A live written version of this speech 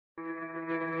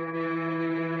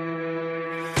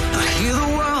Hear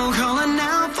the world calling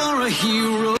out for a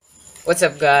hero. What's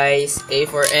up, guys?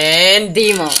 A4 and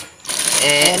Demo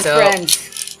and so friends.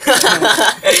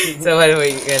 so what are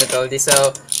we gonna call this?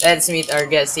 So let's meet our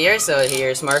guests here. So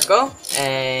here's Marco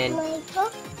and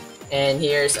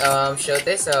here's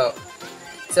Shote. So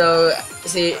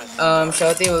see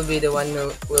Shote will be the one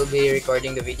who will be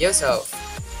recording the video. So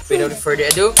without further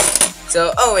ado,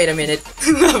 so oh wait a minute,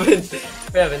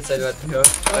 we haven't said what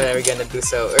are we gonna do.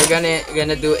 So we're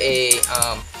gonna do a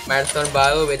marathon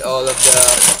battle with all of the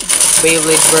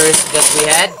Beyblade bursts that we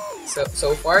had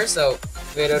so far. So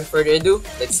without further ado,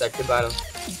 let's start the battle.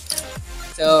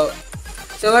 So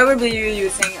what were you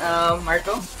using,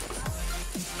 Marco?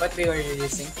 What way were you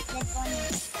using?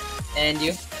 And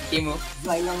you, Timo?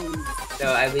 So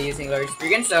I'll be using Lord's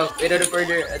Freakin'. So without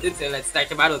further ado, so let's start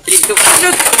the battle. 3, 2, 1,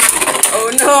 shoot! Oh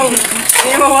no!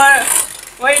 Timo,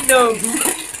 why no?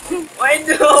 Why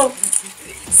no?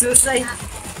 Suicide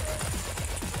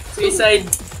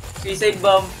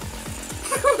bomb.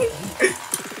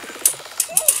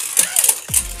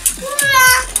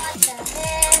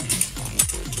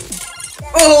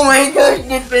 Oh my gosh,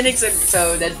 that Phoenix.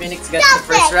 So that Phoenix got the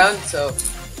first round. So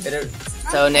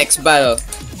next battle.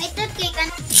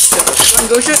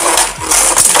 Go shoot.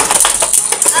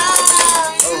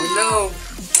 Oh no.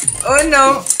 Oh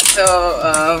no. So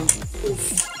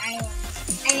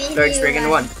Lord's Freakin'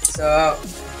 won. So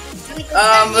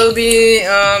we'll be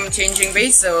changing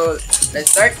base. So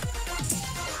let's start.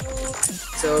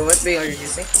 So what base are you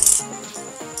using?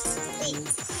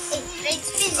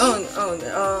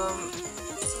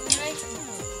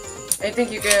 I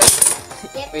think you can.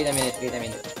 Wait a minute.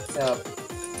 So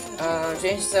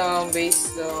change some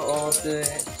base. So all the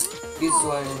this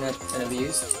one is not gonna be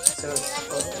used. So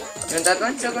you want that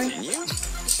one? Shotgun?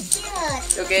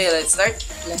 Okay, let's start.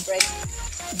 Left, right.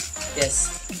 Yes.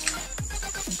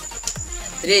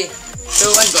 3, 2,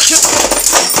 1, go. Shoot!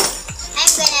 I'm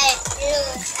gonna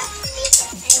lose.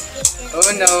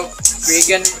 Oh no,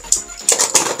 Regan.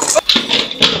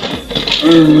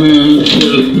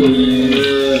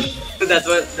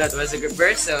 So that was a good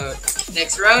burst. So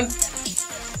next round.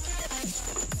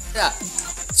 Yeah.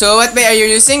 So what bay are you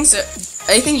using? So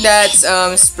I think that's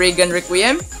Spray Gun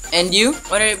Requiem. And you?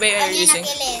 What bay are you using?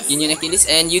 Union Achilles.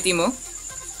 And you, Timo?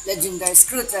 Legendary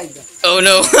Screwdriver. Oh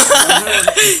no.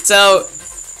 So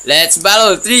let's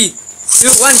battle. 3, 2, 1,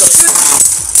 go. Shoot.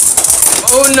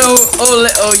 Oh no.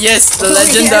 Oh yes, the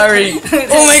legendary.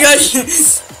 Oh my gosh.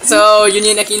 So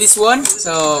Union Achilles won.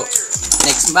 So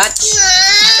next match.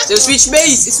 So switch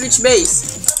base.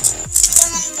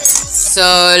 So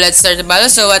let's start the battle.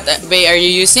 So what bay are you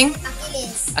using?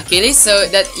 Achilles. So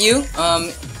that you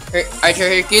Archer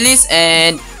Hercules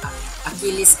and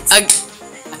Achilles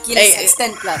Hey,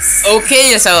 Extend Plus.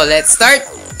 Okay, so let's start.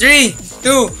 3,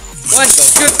 2, 1, go.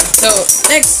 Shoot. So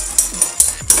next.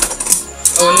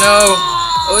 Oh no.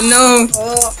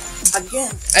 Oh,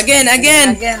 again.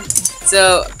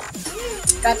 So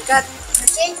Cut.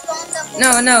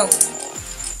 no.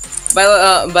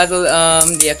 Battle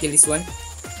the Achilles one.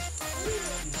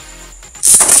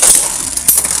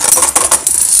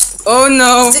 Oh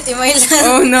no.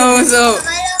 Oh no. So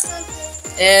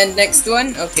and next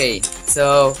one. Okay.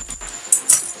 So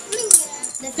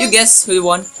you guess who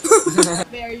won?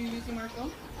 Are you using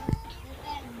Marco?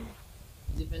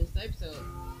 Defense type. So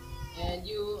and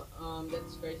you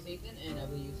that's first Satan, and I'll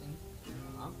be using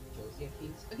Josie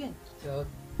Achilles again. So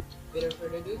without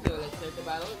further ado, so let's start the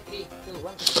battle. 3, 2,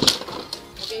 1.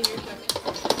 Okay, here's something.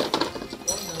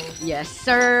 Oh no. Yes,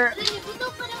 sir.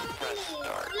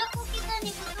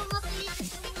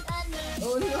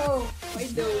 Oh no. Why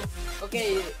do?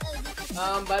 Okay.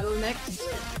 Battle next.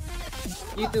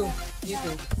 You two.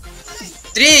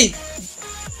 3,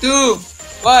 2,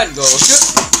 1, go. Shoot.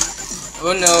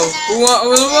 Oh no. Who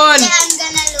will won? I'm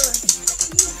gonna lose.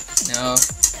 No.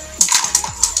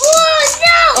 Oh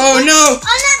no! Oh no.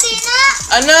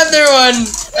 Another one.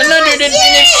 Another than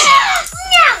Phoenix.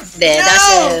 There, that's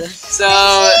it.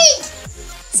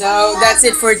 So that's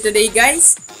it for today,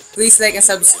 guys. Please like and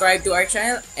subscribe to our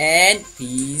channel, and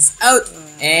peace out.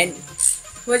 And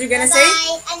what you gonna say?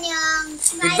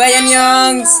 Annyeong. Goodbye,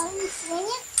 Annyeongs.